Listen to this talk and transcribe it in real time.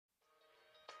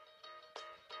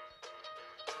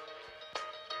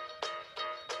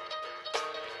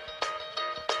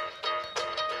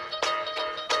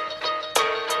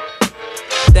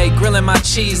they grilling my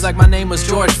cheese like my name was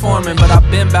George Foreman. But I've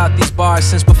been about these bars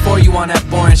since before you on that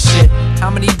boring shit. How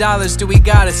many dollars do we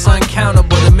got? It's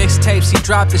uncountable. The mixtapes he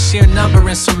dropped, the sheer number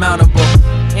insurmountable.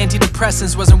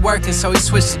 Antidepressants wasn't working, so he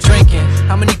switched to drinking.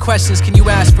 How many questions can you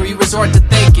ask before you resort to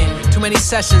thinking? Too many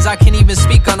sessions, I can't even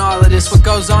speak on all of this. What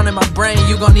goes on in my brain,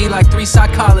 you gon' need like 3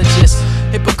 psychologists.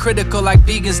 Hypocritical like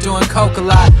vegans doing coke a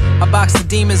lot. I box the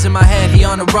demons in my head, he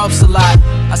on the ropes a lot.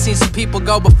 I seen some people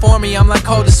go before me, I'm like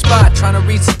hold a spot. Trying to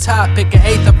reach the top, pick an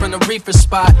eighth up from the reefer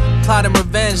spot. Plotting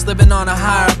revenge, living on a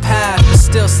higher path. But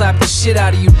still slap the shit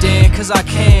out of you, Dan, cause I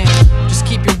can. Just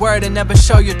keep your word and never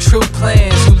show your true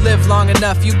plans. You live long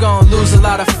enough, you gon' lose a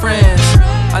lot of friends.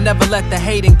 I never let the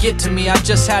hating get to me, I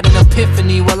just had an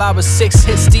epiphany while I was 6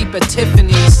 hits deep at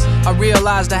Tiffany's. I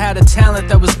realized I had a talent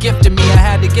that was gifted me. I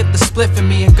had to get the spliff in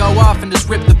me and go off and just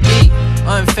rip the beat.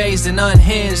 Unfazed and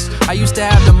unhinged, I used to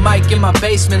have the mic in my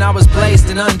basement, I was blazed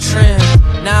and untrimmed.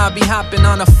 Now I be hopping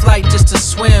on a flight just to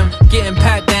swim, getting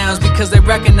pat downs because they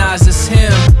recognize it's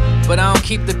him. But I don't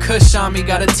keep the kush on me,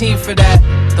 got a team for that.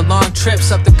 The long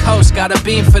trips up the coast, got a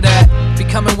beam for that.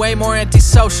 Becoming way more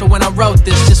antisocial when I wrote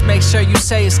this. Just make sure you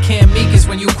say it's Meekins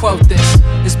when you quote this.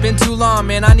 It's been too long,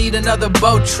 man, I need another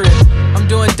boat trip. I'm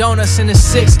doing donuts in the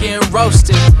 6, getting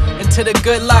roasted. Into the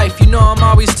good life, you know I'm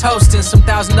always toasting. Some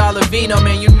 $1,000 vino,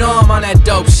 man, you know I'm on that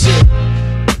dope shit.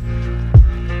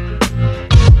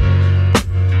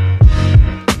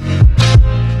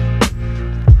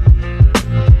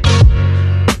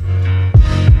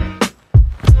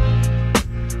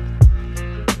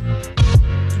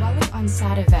 On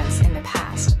sad events in the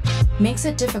past makes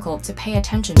it difficult to pay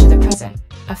attention to the present,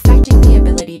 affecting the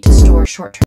ability to store short-term